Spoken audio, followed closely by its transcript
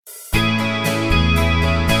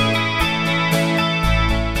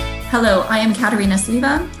Hello, I am Katerina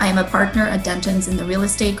Sliva. I am a partner at Dentons in the Real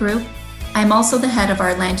Estate Group. I am also the head of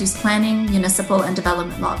our Land Use Planning, Municipal and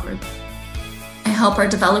Development Law Group. I help our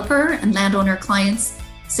developer and landowner clients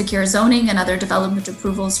secure zoning and other development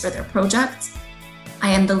approvals for their projects.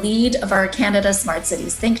 I am the lead of our Canada Smart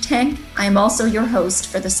Cities think tank. I am also your host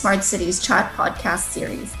for the Smart Cities Chat podcast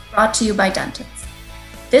series, brought to you by Dentons.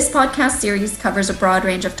 This podcast series covers a broad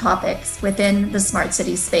range of topics within the smart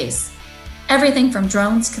cities space. Everything from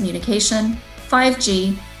drones, communication,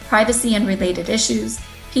 5G, privacy and related issues,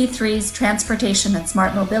 P3s, transportation and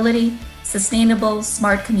smart mobility, sustainable,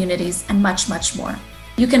 smart communities, and much, much more.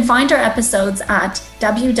 You can find our episodes at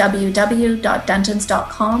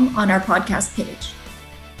www.dentons.com on our podcast page.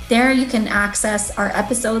 There you can access our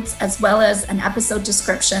episodes as well as an episode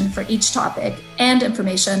description for each topic and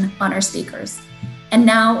information on our speakers. And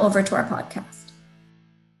now over to our podcast.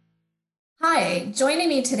 Hi, joining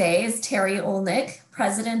me today is Terry Olnick,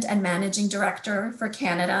 President and Managing Director for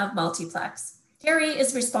Canada of Multiplex. Terry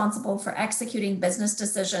is responsible for executing business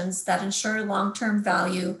decisions that ensure long-term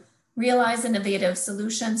value, realize innovative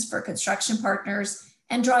solutions for construction partners,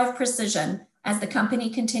 and drive precision as the company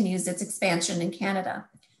continues its expansion in Canada.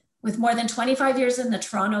 With more than 25 years in the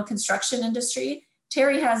Toronto construction industry,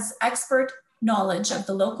 Terry has expert knowledge of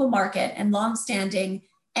the local market and long-standing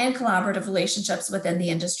and collaborative relationships within the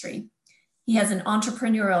industry. He has an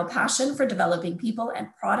entrepreneurial passion for developing people and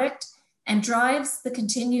product and drives the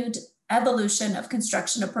continued evolution of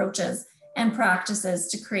construction approaches and practices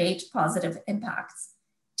to create positive impacts.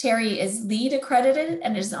 Terry is LEED accredited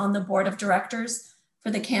and is on the board of directors for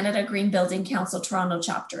the Canada Green Building Council Toronto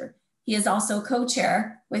chapter. He is also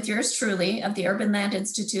co-chair with yours truly of the Urban Land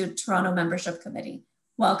Institute Toronto Membership Committee.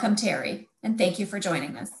 Welcome, Terry, and thank you for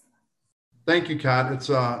joining us. Thank you, Kat. It's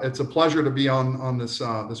a pleasure to be on this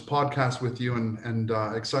podcast with you, and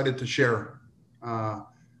excited to share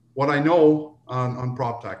what I know on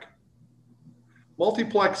PropTech.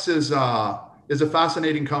 Multiplex is a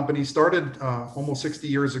fascinating company. Started almost 60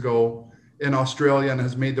 years ago in Australia and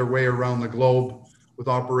has made their way around the globe with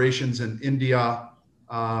operations in India,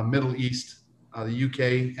 Middle East, the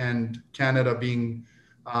UK, and Canada being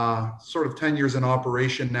sort of 10 years in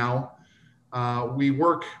operation now. We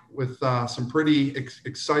work with some pretty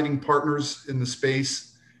exciting partners in the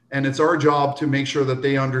space, and it's our job to make sure that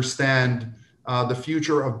they understand the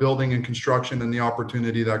future of building and construction and the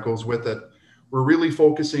opportunity that goes with it. We're really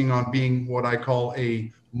focusing on being what I call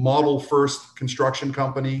a model-first construction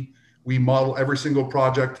company. We model every single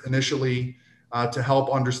project initially to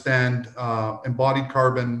help understand embodied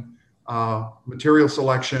carbon, material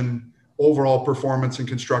selection, overall performance and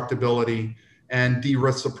constructability, and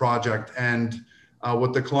de-risk the project. And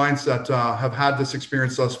with the clients that have had this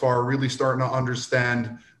experience thus far, really starting to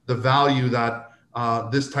understand the value that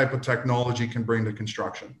this type of technology can bring to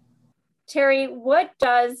construction. Terry, what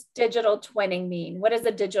does digital twinning mean? What is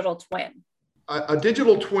a digital twin? A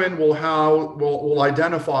digital twin will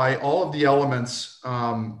identify all of the elements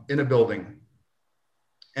in a building,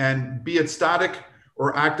 and be it static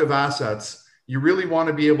or active assets. You really want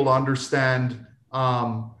to be able to understand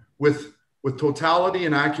with totality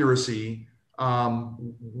and accuracy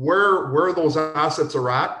where those assets are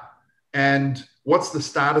at and what's the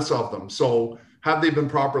status of them. So have they been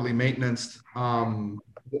properly maintained?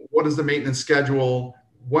 What is the maintenance schedule?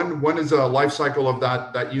 When is a life cycle of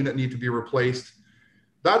that unit need to be replaced?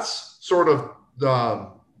 That's sort of the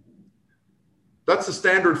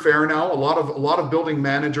standard fare now. A lot of building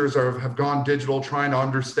managers have gone digital, trying to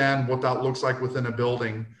understand what that looks like within a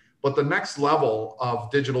building. But the next level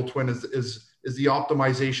of digital twin is the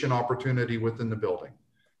optimization opportunity within the building,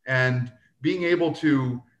 and being able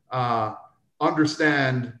to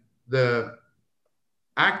understand the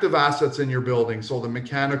active assets in your building. So the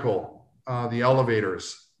mechanical, the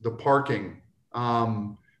elevators, the parking,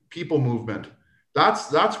 people movement.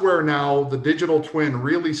 That's where now the digital twin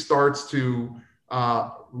really starts to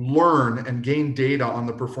learn and gain data on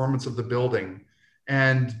the performance of the building.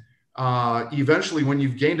 And eventually, when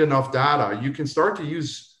you've gained enough data, you can start to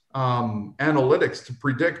use analytics to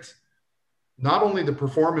predict not only the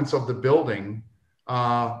performance of the building,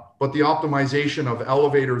 but the optimization of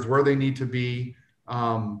elevators, where they need to be,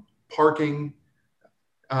 parking,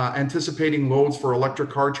 anticipating loads for electric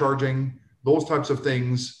car charging. Those types of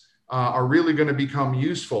things are really going to become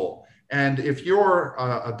useful. And if you're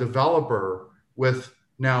a developer with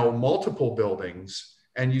now multiple buildings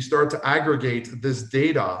and you start to aggregate this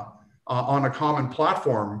data on a common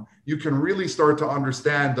platform, you can really start to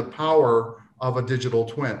understand the power of a digital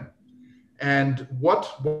twin. And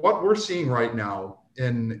what we're seeing right now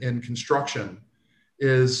in construction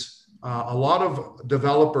is a lot of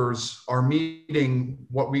developers are meeting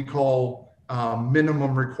what we call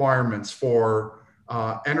minimum requirements for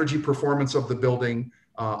energy performance of the building,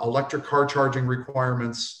 electric car charging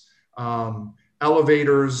requirements,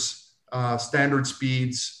 elevators, standard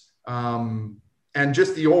speeds, and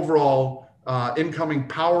just the overall incoming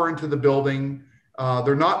power into the building.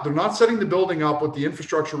 They're not setting the building up with the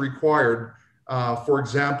infrastructure required, for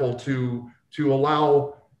example, to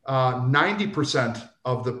allow 90%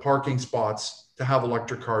 of the parking spots to have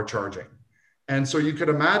electric car charging. And so you could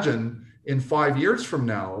imagine in 5 years from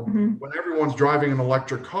now, when everyone's driving an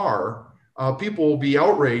electric car, people will be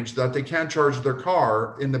outraged that they can't charge their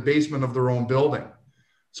car in the basement of their own building.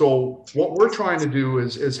 So what we're trying to do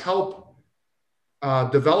is help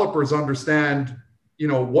developers understand,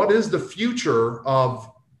 what is the future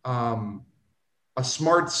of a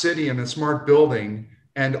smart city and a smart building,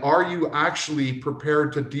 and are you actually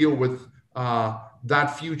prepared to deal with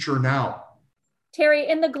that future now? Terry,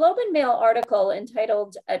 in the Globe and Mail article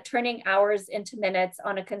entitled Turning Hours into Minutes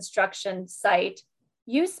on a Construction Site,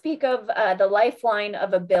 you speak of the lifeline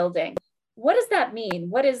of a building. What does that mean?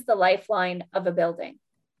 What is the lifeline of a building?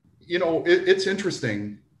 It's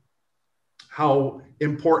interesting how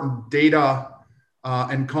important data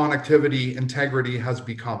and connectivity integrity has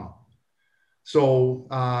become. So,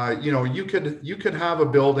 you could have a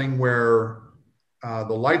building where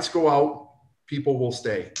the lights go out, people will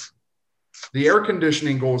stay. The air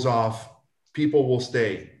conditioning goes off, people will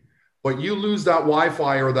stay. But you lose that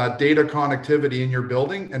Wi-Fi or that data connectivity in your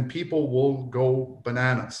building and people will go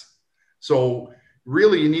bananas. So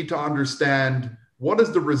really you need to understand what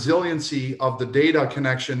is the resiliency of the data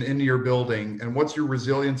connection into your building and what's your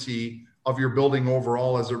resiliency of your building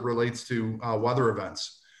overall as it relates to weather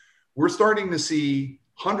events. We're starting to see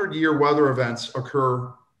 100-year weather events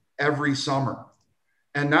occur every summer.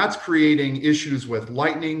 And that's creating issues with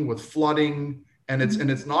lightning, with flooding, and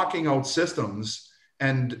it's knocking out systems.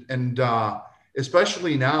 And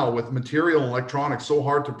especially now with material and electronics so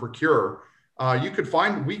hard to procure, we could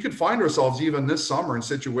find ourselves even this summer in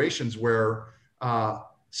situations where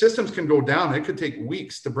systems can go down. It could take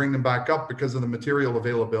weeks to bring them back up because of the material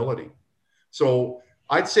availability. So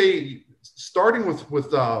I'd say starting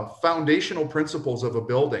with foundational principles of a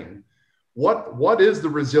building, what is the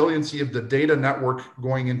resiliency of the data network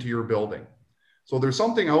going into your building? So there's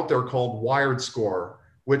something out there called Wired Score,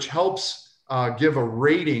 which helps give a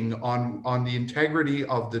rating on the integrity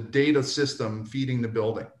of the data system feeding the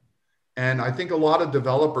building. And I think a lot of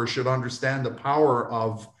developers should understand the power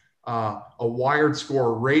of a Wired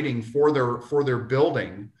Score rating for their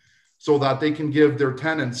building, so that they can give their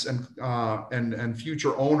tenants and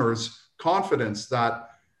future owners confidence that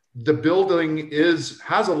the building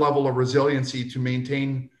has a level of resiliency to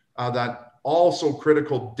maintain that also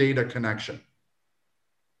critical data connection.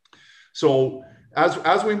 So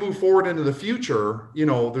as we move forward into the future,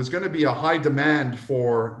 there's going to be a high demand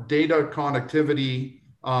for data connectivity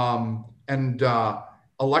and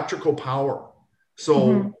electrical power.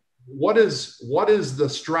 So what is the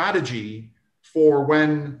strategy for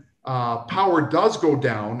when power does go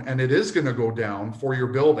down, and it is going to go down for your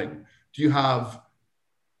building? Do you have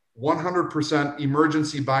 100%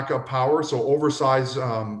 emergency backup power? So oversize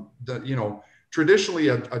traditionally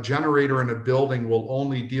a generator in a building will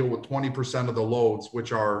only deal with 20% of the loads,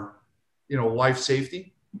 which are, life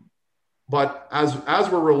safety. But as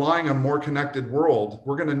we're relying on more connected world,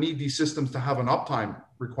 we're going to need these systems to have an uptime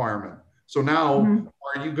requirement. So now,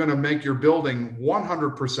 are you going to make your building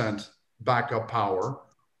 100% backup power,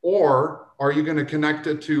 or are you going to connect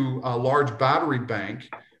it to a large battery bank?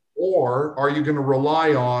 Or are you going to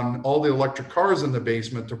rely on all the electric cars in the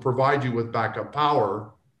basement to provide you with backup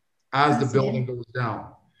power as the building goes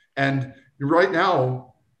down? And right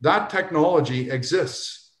now, that technology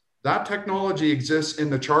exists. That technology exists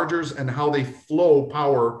in the chargers and how they flow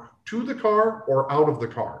power to the car or out of the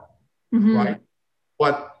car, right?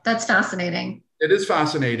 But that's fascinating. It is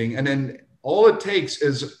fascinating. And then all it takes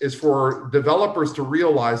is for developers to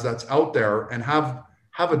realize that's out there and have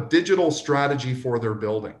a digital strategy for their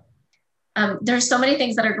building. There's so many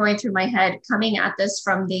things that are going through my head coming at this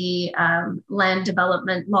from the land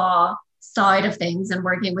development law side of things and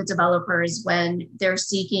working with developers when they're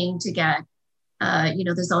seeking to get,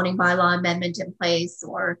 the zoning bylaw amendment in place,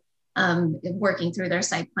 or working through their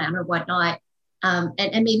site plan or whatnot. And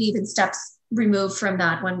maybe even steps removed from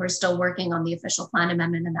that when we're still working on the official plan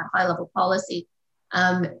amendment and that high level policy.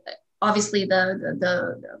 Obviously,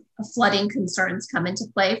 the flooding concerns come into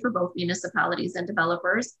play for both municipalities and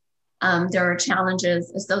developers. There are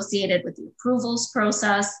challenges associated with the approvals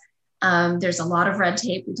process. There's a lot of red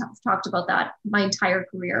tape. We've talked about that my entire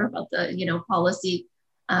career, about the policy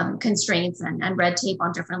constraints and red tape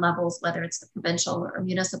on different levels, whether it's the provincial or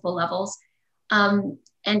municipal levels. I'm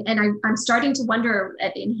starting to wonder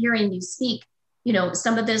in hearing you speak,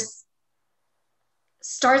 some of this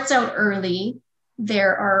starts out early.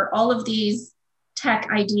 There are all of these tech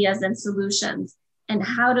ideas and solutions. And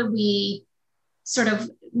how do we sort of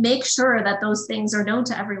make sure that those things are known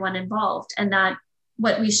to everyone involved, and that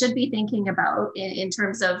what we should be thinking about in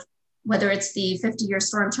terms of whether it's the 50-year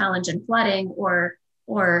storm challenge and flooding or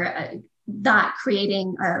that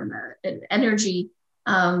creating an energy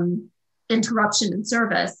interruption in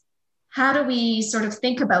service, how do we sort of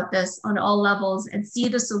think about this on all levels and see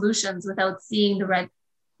the solutions without seeing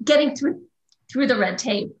getting through the red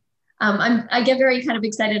tape? I get very kind of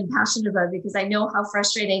excited and passionate about it because I know how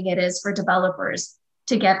frustrating it is for developers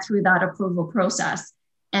to get through that approval process.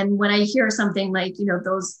 And when I hear something like,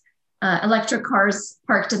 those electric cars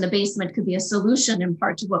parked in the basement could be a solution in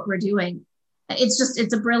part to what we're doing,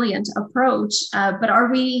 it's a brilliant approach. But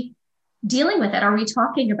are we dealing with it? Are we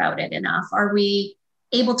talking about it enough? Are we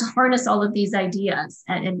able to harness all of these ideas?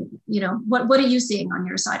 And what are you seeing on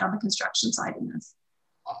your side, on the construction side in this?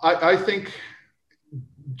 I think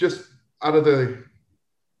just out of the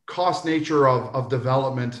cost nature of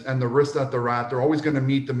development and the risk that they're at, they're always going to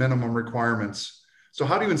meet the minimum requirements. So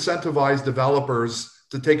how do you incentivize developers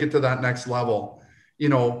to take it to that next level?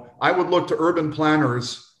 I would look to urban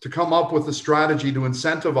planners to come up with a strategy to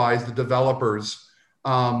incentivize the developers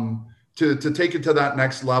to take it to that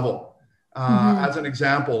next level. As an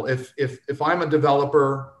example, if I'm a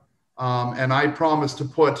developer and I promise to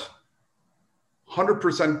put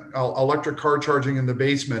 100% electric car charging in the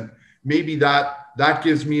basement, maybe that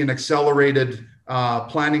gives me an accelerated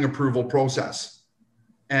planning approval process.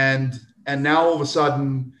 And now all of a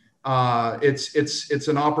sudden, it's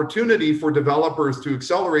an opportunity for developers to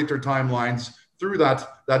accelerate their timelines through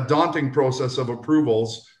that daunting process of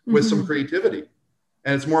approvals with some creativity.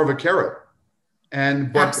 And it's more of a carrot.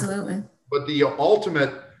 Absolutely. But the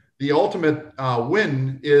ultimate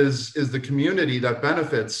win is the community that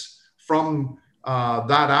benefits from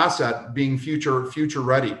that asset being future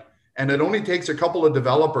ready. And it only takes a couple of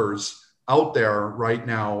developers out there right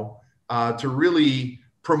now to really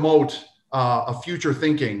promote a future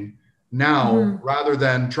thinking now rather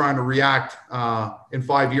than trying to react in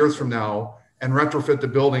 5 years from now and retrofit the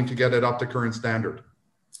building to get it up to current standard.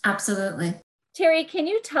 Absolutely. Terry, can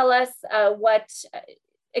you tell us what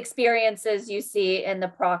experiences you see in the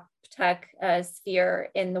prop tech sphere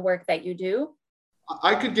in the work that you do?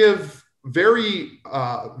 I could give very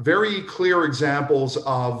clear examples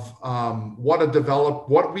of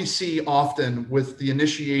what we see often with the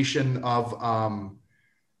initiation of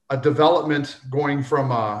a development going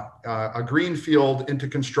from a greenfield into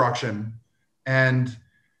construction, and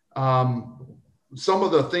some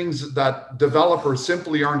of the things that developers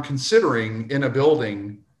simply aren't considering in a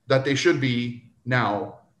building that they should be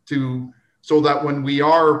now, so that when we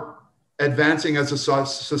are advancing as a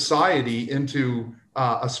society into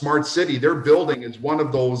a smart city, their building is one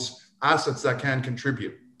of those assets that can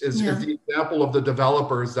contribute. Is the example of the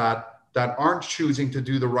developers that aren't choosing to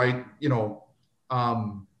do the right,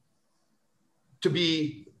 to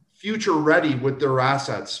be future ready with their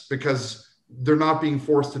assets because they're not being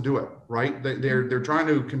forced to do it, right? They're trying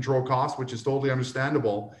to control costs, which is totally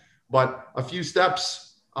understandable, but a few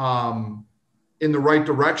steps in the right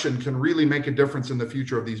direction can really make a difference in the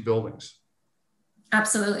future of these buildings.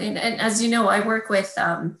 Absolutely. And as you know, I work with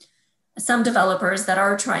some developers that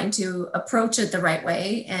are trying to approach it the right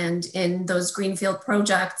way. And in those greenfield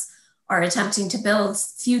projects are attempting to build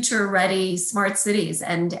future ready smart cities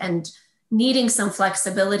and needing some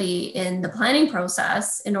flexibility in the planning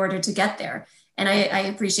process in order to get there. And I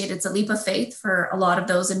appreciate it's a leap of faith for a lot of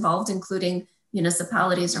those involved, including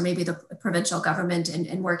municipalities or maybe the provincial government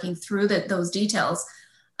in working through those details.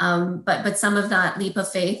 But some of that leap of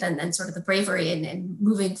faith and sort of the bravery and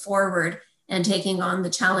moving forward and taking on the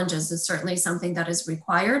challenges is certainly something that is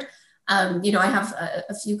required. I have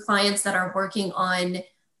a few clients that are working on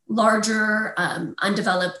larger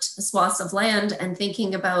undeveloped swaths of land and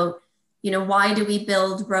thinking about, why do we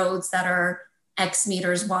build roads that are X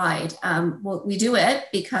meters wide? Well, we do it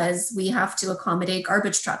because we have to accommodate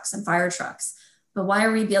garbage trucks and fire trucks. But why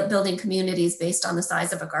are we building communities based on the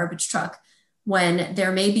size of a garbage truck when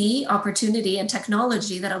there may be opportunity and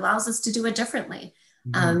technology that allows us to do it differently?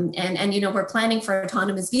 And we're planning for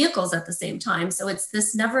autonomous vehicles at the same time. So it's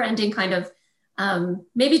this never ending kind of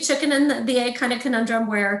maybe chicken and the egg kind of conundrum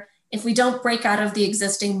where if we don't break out of the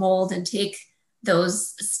existing mold and take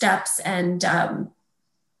those steps and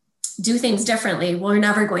do things differently, we're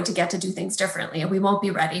never going to get to do things differently, and we won't be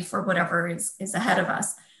ready for whatever is ahead of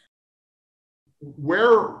us.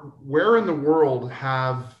 where in the world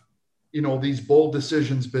have, these bold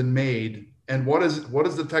decisions been made, and what is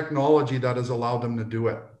the technology that has allowed them to do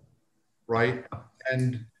it, right?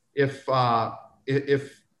 And if they're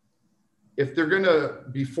going to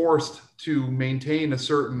be forced to maintain a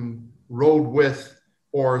certain road width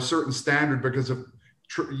or a certain standard because of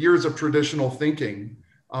years of traditional thinking,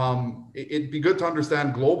 it'd be good to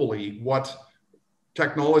understand globally what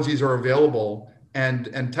technologies are available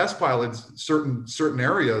and test pilots certain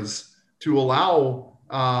areas to allow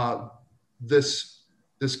this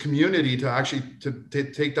community to actually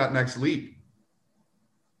take that next leap.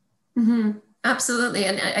 Mm-hmm. Absolutely.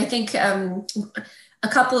 And I think a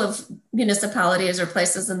couple of municipalities or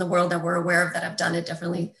places in the world that we're aware of that have done it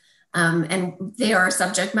differently. And they are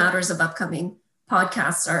subject matters of upcoming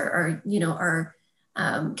podcasts, our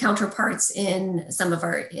counterparts in some of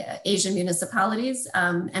our Asian municipalities.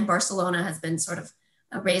 And Barcelona has been sort of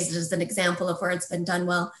raised as an example of where it's been done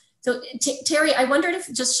well. So Terry, I wondered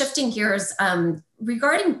if, just shifting gears,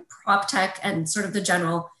 regarding PropTech and sort of the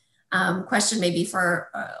general question maybe for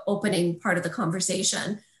opening part of the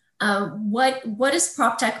conversation. What does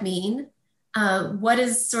PropTech mean? What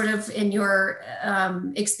is sort of in your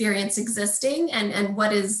experience existing, and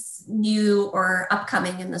what is new or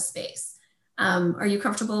upcoming in the space? Are you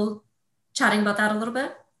comfortable chatting about that a little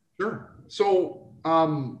bit? Sure. So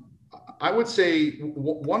I would say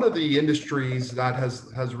one of the industries that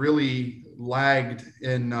has really lagged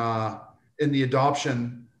in the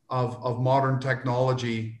adoption of modern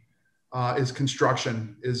technology is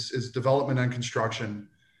construction, is development and construction.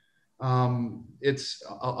 It's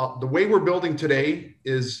the way we're building today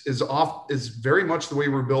is very much the way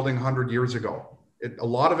we're building 100 years ago. A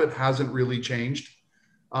lot of it hasn't really changed.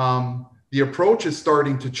 The approach is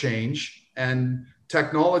starting to change, and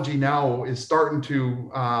technology now is starting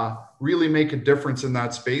to really make a difference in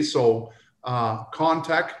that space. So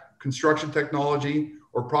Contech, construction technology,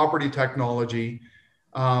 or property technology,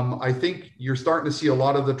 I think you're starting to see a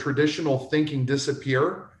lot of the traditional thinking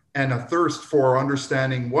disappear, and a thirst for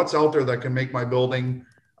understanding what's out there that can make my building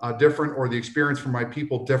different, or the experience for my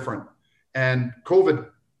people different. And COVID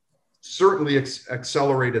certainly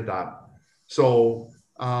accelerated that. So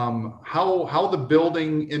how the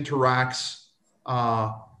building interacts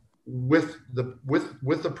with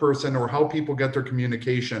the person, or how people get their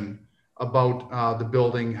communication about the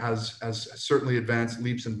building has certainly advanced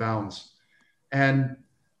leaps and bounds. And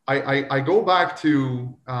I go back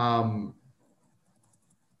to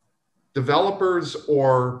developers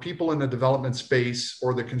or people in the development space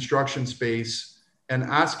or the construction space, and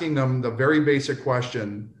asking them the very basic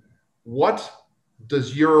question: what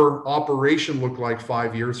does your operation look like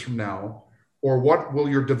 5 years from now? Or what will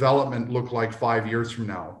your development look like 5 years from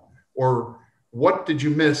now? Or what did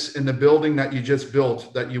you miss in the building that you just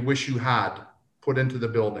built that you wish you had put into the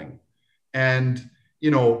building? And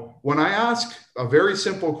when I ask a very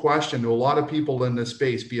simple question to a lot of people in this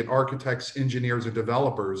space, be it architects, engineers, or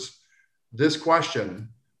developers, this question,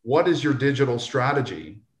 what is your digital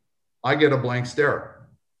strategy? I get a blank stare.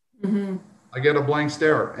 Mm-hmm. I get a blank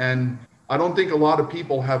stare. And I don't think a lot of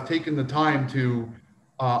people have taken the time to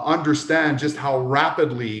understand just how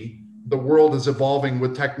rapidly the world is evolving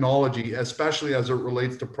with technology, especially as it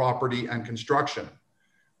relates to property and construction.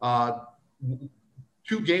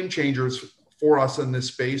 Two game changers for us in this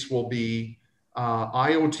space will be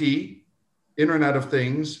IoT, Internet of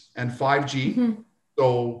Things, and 5G. Mm-hmm.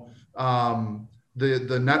 So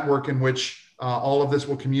the network in which all of this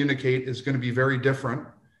will communicate is going to be very different.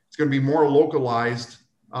 It's going to be more localized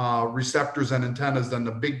receptors and antennas than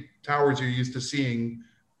the big towers you're used to seeing,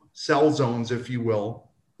 cell zones, if you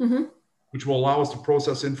will, mm-hmm. which will allow us to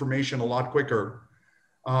process information a lot quicker.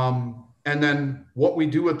 And then what we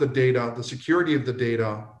do with the data, the security of the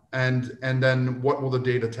data, and then what will the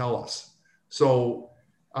data tell us? So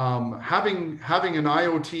having an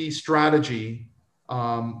IoT strategy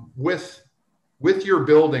with your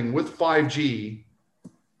building, with 5G,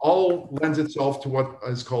 all lends itself to what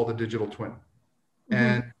is called a digital twin. Mm-hmm.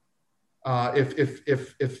 And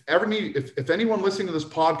if anyone listening to this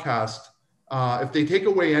podcast, if they take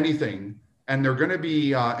away anything and they're going to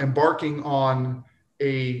be embarking on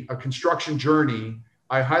a construction journey,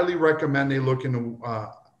 I highly recommend they look into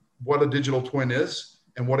what a digital twin is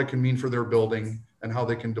and what it can mean for their building and how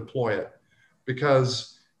they can deploy it.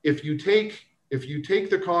 Because if you take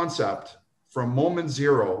the concept from moment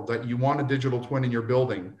zero that you want a digital twin in your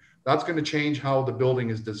building, that's going to change how the building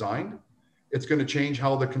is designed. It's going to change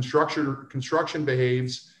how the construction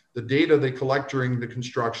behaves, the data they collect during the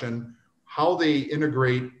construction, how they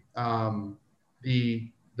integrate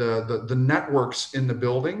the networks in the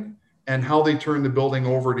building, and how they turn the building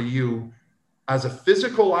over to you as a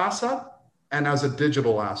physical asset and as a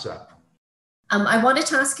digital asset. I wanted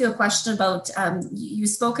to ask you a question about, you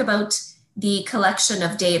spoke about the collection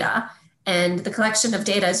of data, and the collection of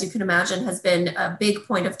data, as you can imagine, has been a big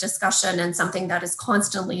point of discussion and something that is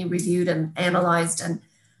constantly reviewed and analyzed and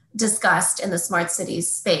discussed in the smart cities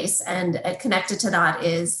space. And connected to that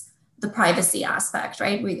is the privacy aspect,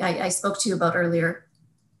 right? I spoke to you about earlier,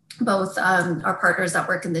 both our partners that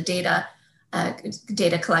work in the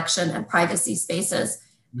data collection and privacy spaces.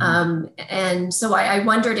 And so I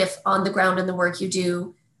wondered if on the ground in the work you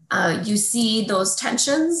do, you see those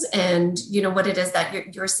tensions and, what it is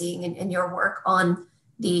that you're seeing in your work on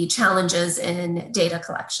the challenges in data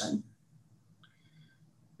collection.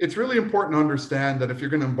 It's really important to understand that if you're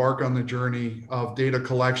going to embark on the journey of data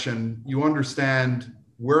collection, you understand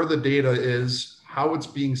where the data is, how it's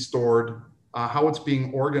being stored, how it's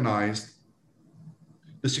being organized,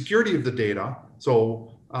 the security of the data.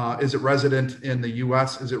 So is it resident in the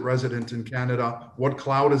US? Is it resident in Canada? What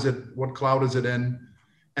cloud is it? What cloud is it in?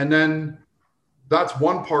 And then that's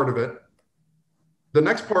one part of it. The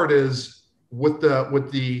next part is with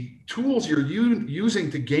the tools you're using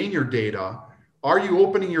to gain your data, are you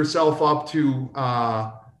opening yourself up to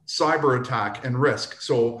cyber attack and risk?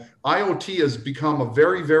 So IoT has become a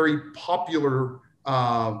very, very popular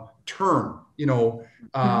term.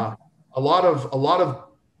 A lot of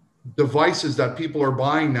devices that people are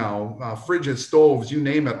buying now, fridges, stoves, you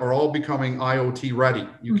name it, are all becoming IoT ready.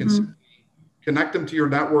 You can connect them to your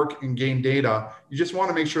network and gain data. You just want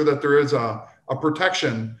to make sure that there is a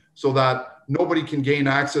protection so that nobody can gain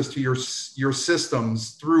access to your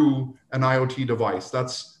systems through an IoT device.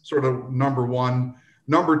 That's sort of number one.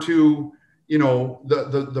 Number two,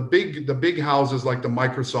 the big houses like the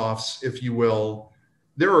Microsofts, if you will,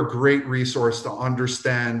 they're a great resource to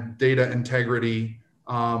understand data integrity,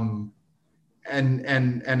 and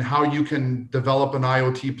how you can develop an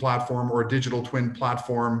IoT platform or a digital twin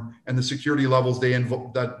platform and the security levels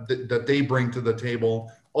that they bring to the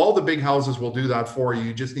table. All the big houses will do that for you.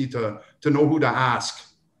 You just need to know who to ask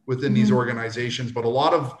within these organizations. But a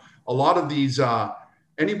lot of these,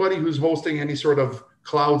 anybody who's hosting any sort of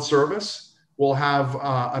cloud service will have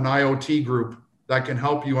an IoT group that can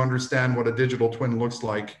help you understand what a digital twin looks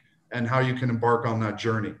like and how you can embark on that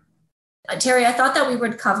journey. Terry, I thought that we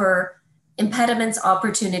would cover impediments,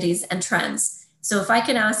 opportunities, and trends. So if I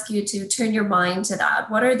can ask you to turn your mind to that,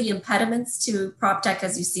 what are the impediments to PropTech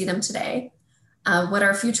as you see them today? What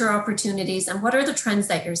are future opportunities, and what are the trends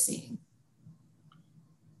that you're seeing?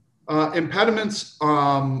 Impediments,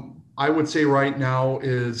 I would say right now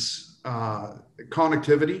is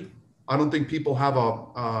connectivity. I don't think people have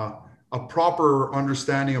a proper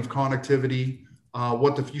understanding of connectivity,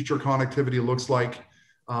 what the future connectivity looks like.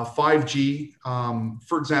 5G,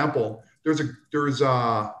 for example, there's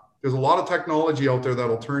a lot of technology out there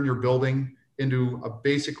that'll turn your building into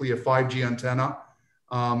basically a 5G antenna,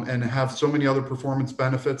 and have so many other performance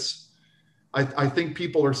benefits. I think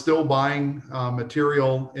people are still buying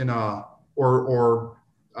material or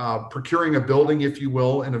procuring a building, if you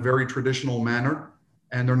will, in a very traditional manner,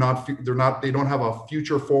 and they don't have a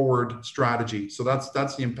future forward strategy. So that's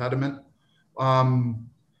the impediment.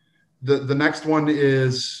 The next one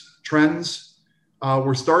is trends.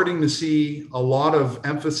 We're starting to see a lot of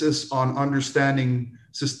emphasis on understanding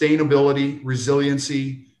sustainability,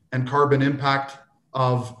 resiliency, and carbon impact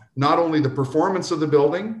of not only the performance of the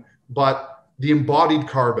building, but the embodied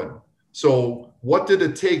carbon. So what did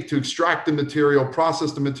it take to extract the material,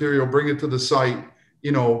 process the material, bring it to the site?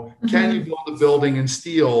 Can you build a building in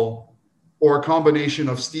steel or a combination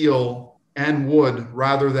of steel and wood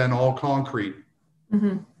rather than all concrete?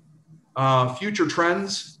 Future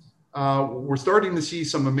trends, we're starting to see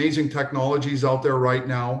some amazing technologies out there right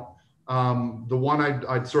now. The one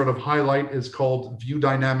I'd sort of highlight is called View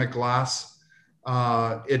Dynamic Glass.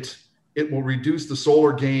 It will reduce the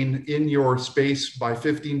solar gain in your space by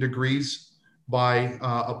 15 degrees by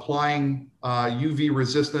applying UV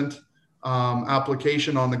resistant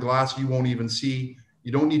application on the glass you won't even see.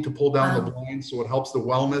 You don't need to pull down the blinds, so it helps the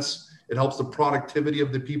wellness. It helps the productivity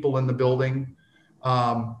of the people in the building.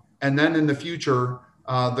 And then in the future,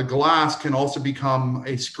 the glass can also become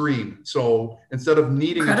a screen. So instead of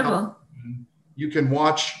needing a television, you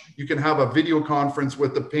can have a video conference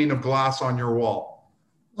with the pane of glass on your wall.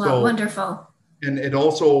 Wow, so, wonderful. And it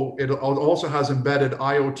also has embedded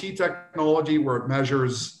IoT technology where it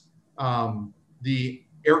measures the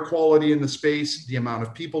air quality in the space, the amount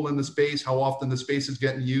of people in the space, how often the space is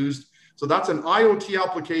getting used. So that's an IoT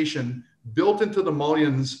application built into the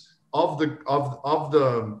mullions of the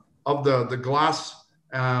glass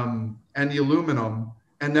and the aluminum,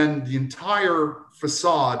 and then the entire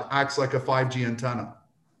facade acts like a 5G antenna.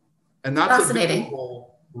 And that's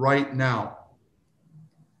available right now.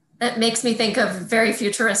 That makes me think of very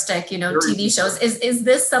futuristic, TV shows. Is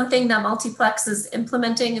this something that Multiplex is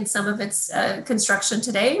implementing in some of its construction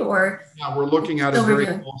today, or? Yeah, we're looking at it very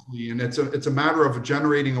closely, and it's a matter of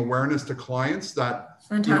generating awareness to clients that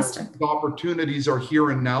fantastic the opportunities are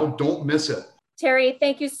here and now. Don't miss it. Terry,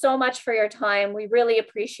 thank you so much for your time. We really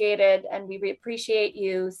appreciate it, and we appreciate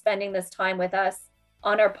you spending this time with us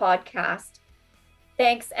on our podcast.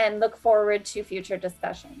 Thanks, and look forward to future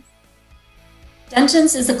discussions.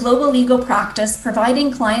 Dentons is a global legal practice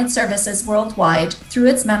providing client services worldwide through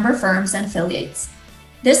its member firms and affiliates.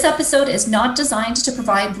 This episode is not designed to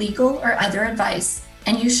provide legal or other advice,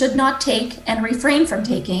 and you should not take and refrain from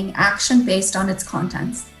taking action based on its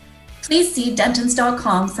contents. Please see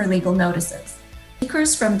dentons.com for legal notices.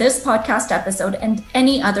 Speakers from this podcast episode and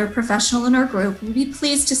any other professional in our group will be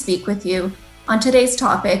pleased to speak with you on today's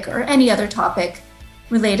topic or any other topic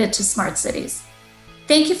related to smart cities.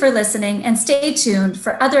 Thank you for listening, and stay tuned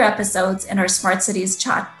for other episodes in our Smart Cities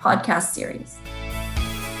Chat podcast series.